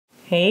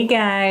Hey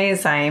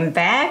guys, I'm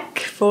back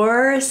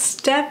for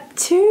step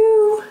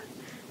 2.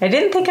 I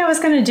didn't think I was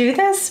going to do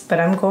this, but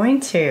I'm going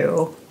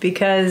to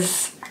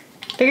because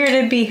I figured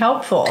it'd be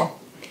helpful.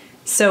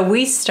 So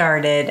we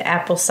started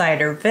apple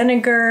cider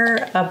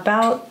vinegar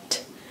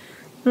about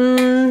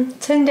 10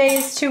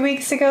 days, 2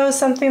 weeks ago,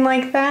 something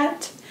like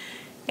that.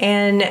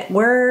 And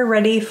we're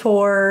ready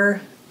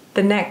for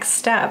the next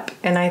step.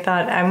 And I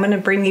thought I'm going to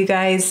bring you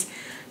guys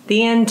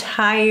the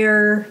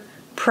entire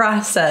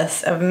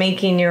process of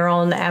making your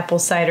own apple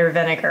cider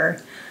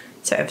vinegar.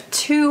 So I have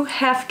 2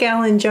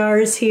 half-gallon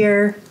jars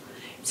here.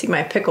 See,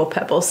 my pickle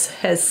pebbles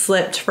has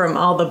slipped from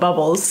all the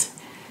bubbles,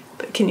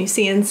 but can you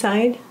see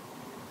inside?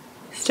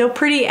 Still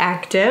pretty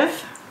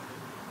active.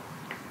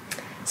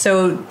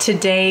 So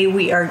today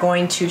we are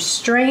going to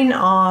strain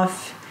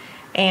off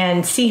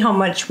and see how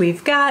much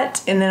we've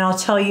got, and then I'll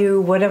tell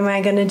you what am I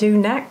going to do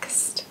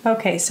next.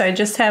 Okay, so I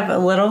just have a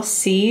little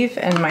sieve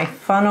and my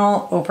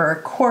funnel over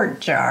a quart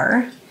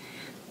jar.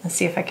 Let's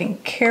see if I can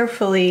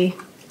carefully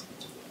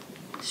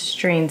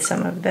strain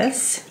some of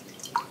this.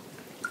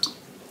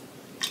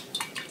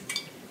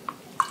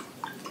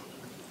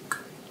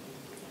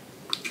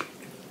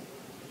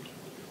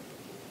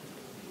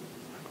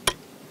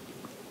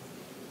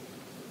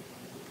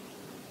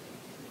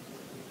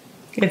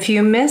 If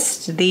you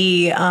missed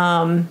the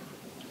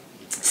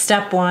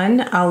step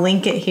 1, I'll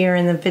link it here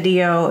in the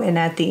video and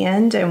at the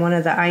end in one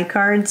of the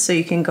iCards so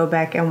you can go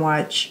back and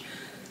watch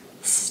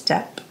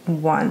step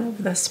 1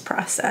 of this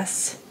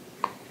process.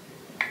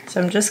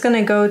 So I'm just going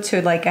to go to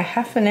like a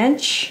 ½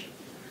 inch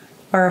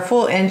or a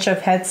full inch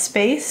of head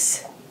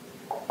space.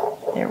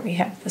 There we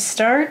have the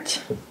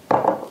start.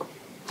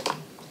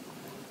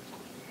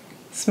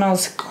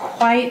 Smells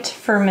quite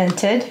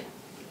fermented.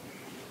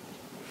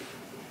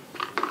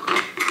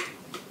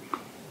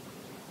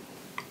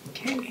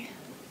 Okay.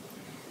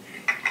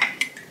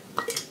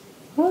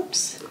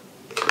 Whoops.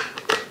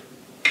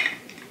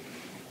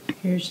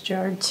 Here's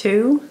jar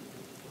 2.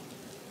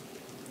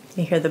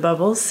 You hear the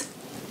bubbles?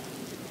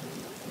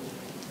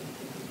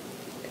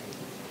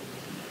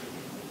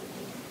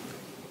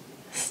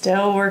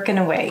 Still working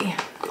away.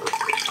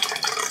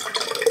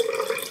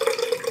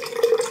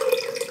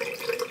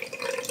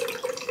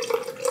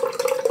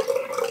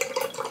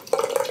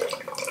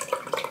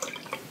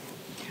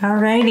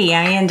 Alrighty,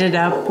 I ended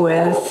up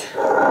with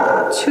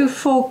 2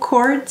 full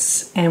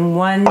quarts and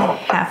 1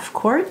 half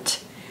quart.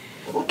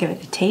 Give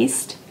it a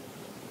taste.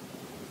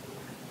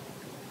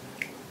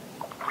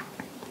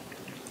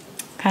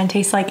 Kind of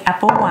tastes like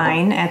apple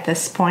wine at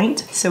this point,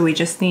 so we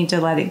just need to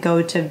let it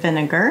go to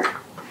vinegar.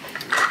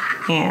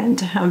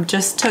 And I've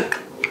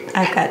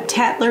got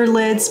Tatler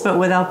lids, but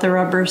without the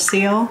rubber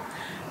seal.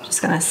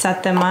 Just gonna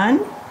set them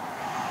on.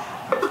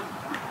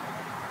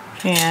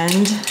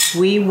 And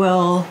we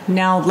will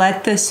now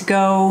let this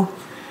go.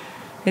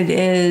 It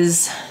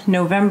is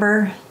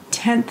November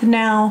 10th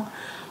now.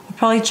 I'll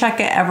probably check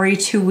it every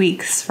 2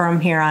 weeks from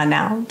here on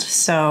out.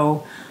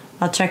 So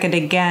I'll check it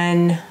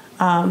again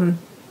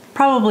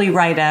probably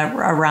right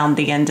around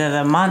the end of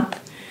the month.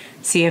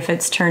 See if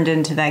it's turned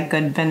into that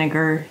good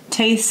vinegar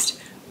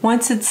taste.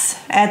 Once it's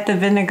at the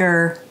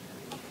vinegar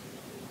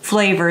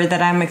flavor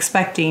that I'm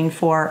expecting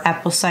for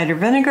apple cider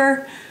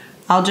vinegar,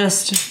 I'll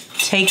just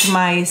take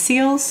my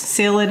seals,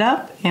 seal it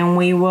up, and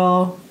we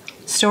will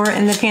store it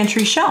in the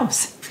pantry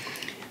shelves.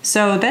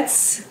 So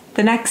that's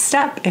the next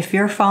step if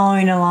you're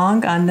following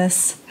along on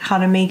this how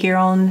to make your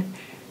own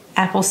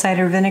apple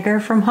cider vinegar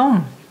from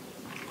home.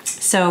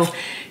 So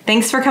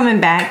thanks for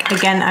coming back.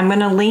 Again, I'm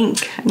gonna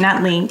link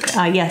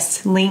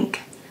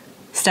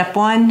step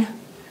 1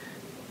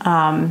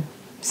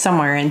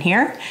 somewhere in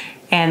here.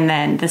 And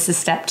then this is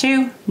step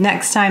 2.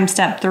 Next time,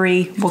 step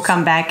 3, we'll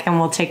come back and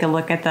we'll take a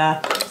look at the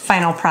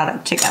final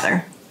product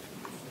together.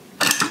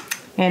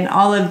 And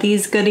all of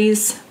these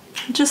goodies,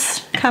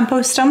 just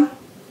compost them.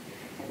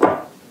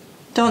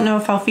 Don't know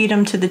if I'll feed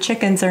them to the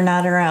chickens or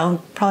not, or I'll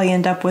probably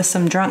end up with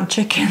some drunk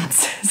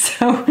chickens.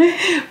 So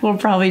we'll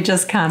probably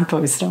just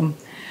compost them.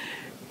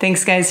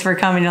 Thanks guys for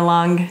coming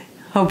along.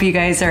 Hope you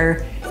guys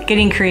are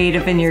getting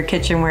creative in your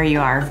kitchen where you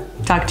are.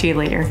 Talk to you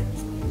later.